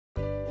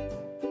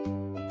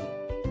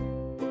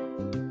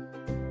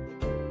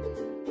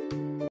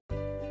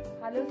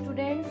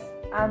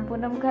I'm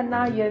Poonam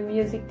Khanna, your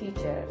music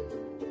teacher.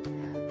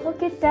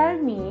 Okay, tell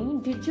me,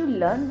 did you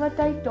learn what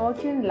I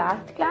taught you in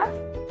last class?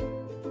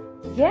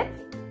 Yes?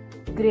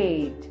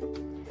 Great.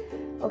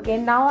 Okay,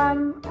 now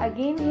I'm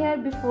again here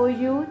before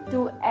you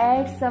to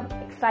add some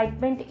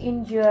excitement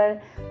in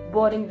your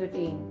boring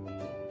routine.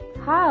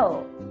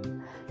 How?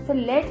 So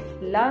let's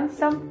learn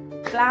some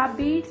clap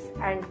beats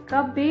and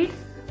cup beats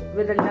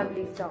with a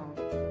lovely song.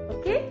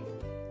 Okay?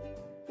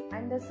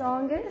 And the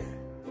song is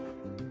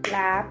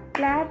clap,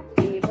 clap,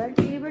 table,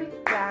 table,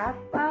 clap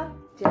up,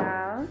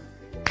 down.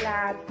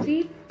 Clap,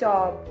 feet,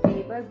 top,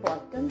 table,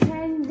 bottom,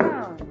 hand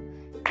down.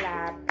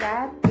 Clap,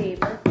 clap,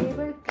 table,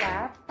 table,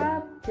 clap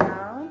up,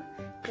 down.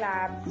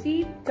 Clap,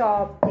 feet,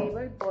 top,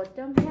 table,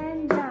 bottom,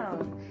 hand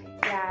down.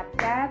 Clap,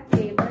 clap,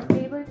 table,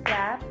 table,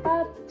 clap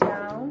up,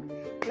 down.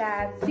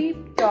 Clap, feet,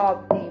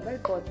 top, table,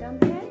 bottom,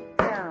 hand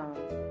down.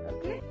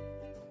 Okay?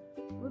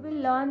 We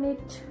will learn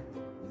it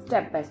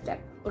step by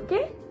step.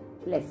 Okay?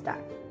 Let's start.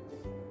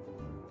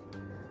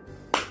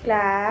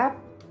 Clap,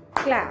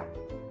 clap.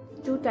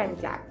 2 times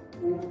clap.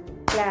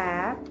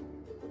 Clap,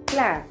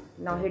 clap.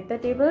 Now hit the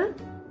table.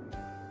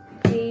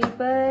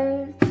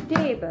 Table,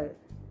 table.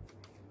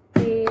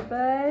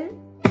 Table,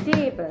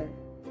 table.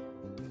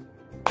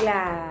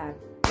 Clap,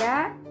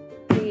 clap.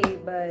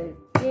 Table,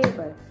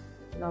 table.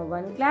 Now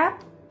 1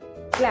 clap.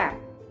 Clap.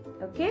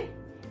 Okay?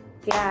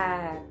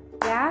 Clap,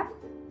 clap.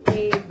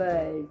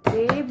 Table,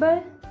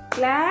 table.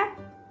 Clap.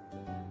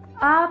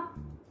 Up,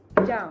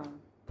 down.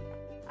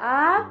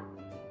 Up,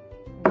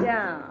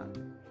 down.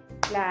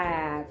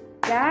 Clap,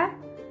 clap.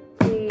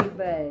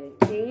 Table,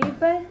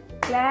 table.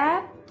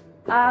 Clap.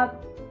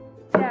 Up,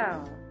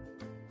 down.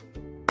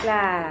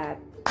 Clap,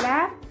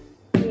 clap.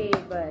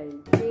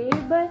 Table,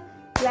 table.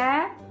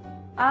 Clap.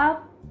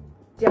 Up,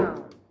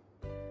 down.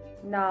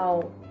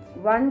 Now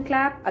 1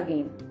 clap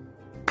again.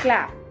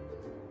 Clap.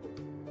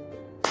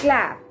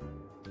 Clap.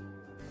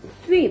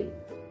 Sweep.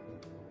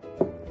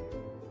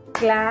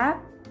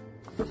 Clap.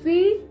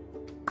 Sweep.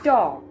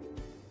 Top.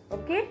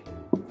 Okay?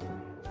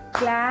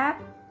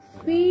 Clap.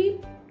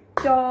 Sweep.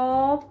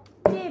 Top.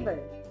 Table.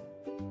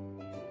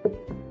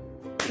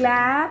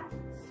 Clap.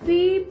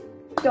 Sweep.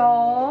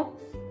 Top.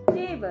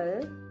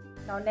 Table.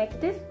 Now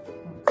next is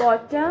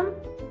bottom.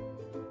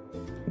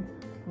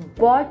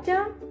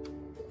 Bottom.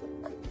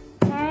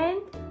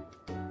 Hand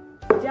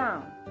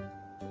down.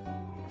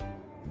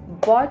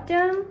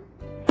 Bottom.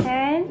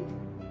 Hand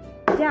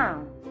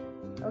down.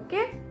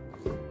 Okay?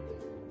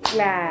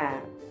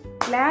 Clap.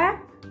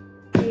 Clap.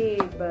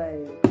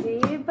 Table.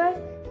 Table.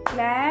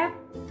 Clap.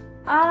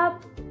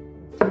 Up.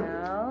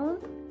 Down.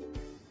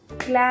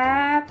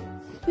 Clap.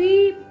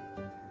 Sweep.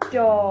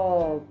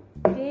 Top.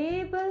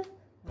 Table.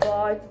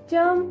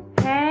 Bottom.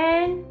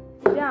 Hand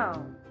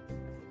down.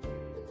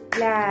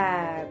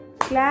 Clap.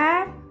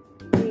 Clap.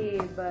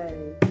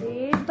 Table.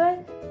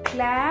 Table.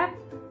 Clap.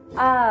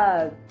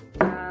 Up.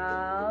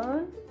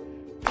 Down.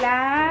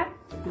 Clap.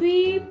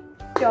 Sweep.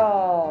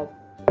 Top.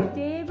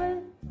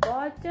 Table.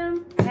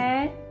 Bottom.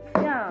 Hand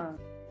down.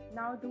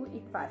 Now do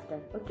it faster.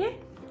 Okay?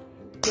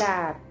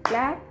 Clap.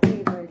 Clap.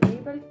 Table.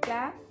 Table.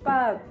 Clap.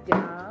 Up.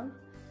 Down.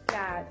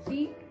 Clap.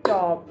 Feet.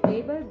 Top.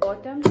 Table.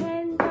 Bottom.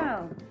 Hand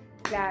down.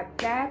 Clap.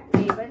 Clap.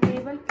 Table.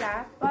 Table.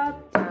 Clap.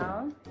 Up.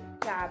 Down.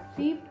 Clap.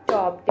 Feet.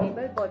 Top.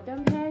 Table.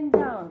 Bottom. Hand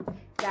down.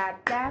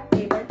 Clap. Clap.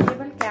 Table.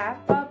 Table.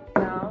 Clap. Up.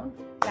 Down.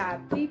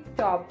 Clap. Feet.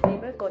 Top.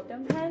 Table.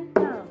 Bottom. Hand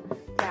down.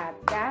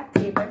 Clap. Clap.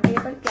 Table.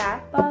 Table.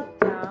 Clap. Up.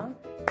 Down.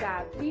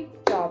 Clap. Feet.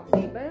 Top.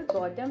 Table.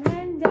 Bottom.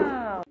 Hand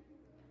down.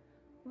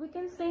 We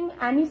can sing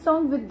any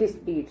song with these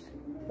beats.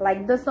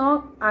 Like the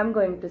song I'm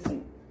going to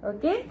sing.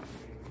 Okay?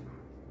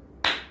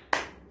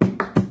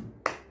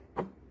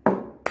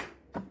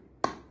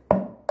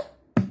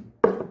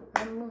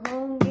 हम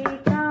होंगे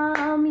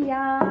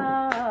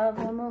कामयाब,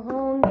 हम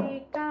होंगे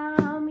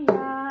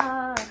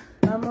कामयाब,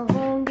 हम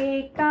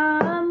होंगे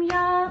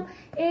कामयाब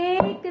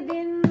एक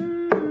दिन।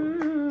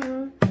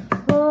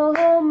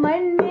 हो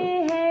मन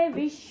में है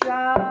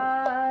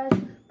विश्वास,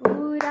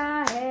 पूरा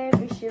है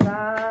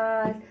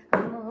विश्वास,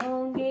 हम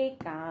होंगे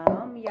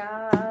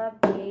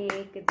कामयाब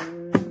एक दिन।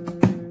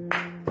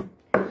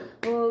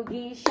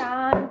 होगी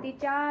शांति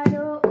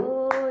चारों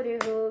ओर,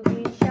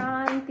 होगी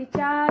शांति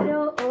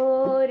चारों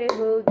ओर,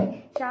 होगी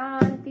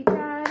शांति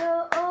चारों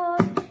ओर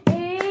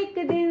एक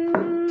दिन।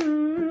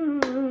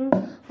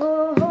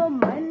 हो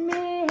मन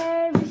में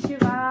है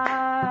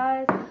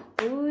विश्वास,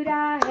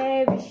 पूरा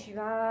है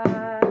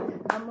विश्वास,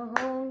 हम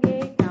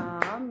होंगे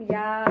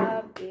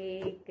कामयाब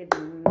एक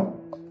दिन।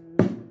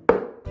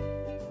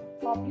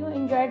 Hope you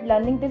enjoyed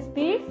learning these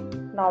beats.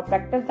 Now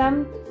practice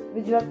them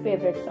with your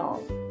favorite song.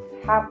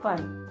 Have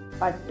fun,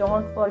 but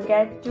don't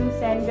forget to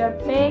send your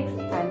pics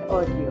and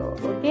audio.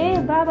 Okay,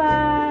 bye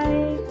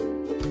bye.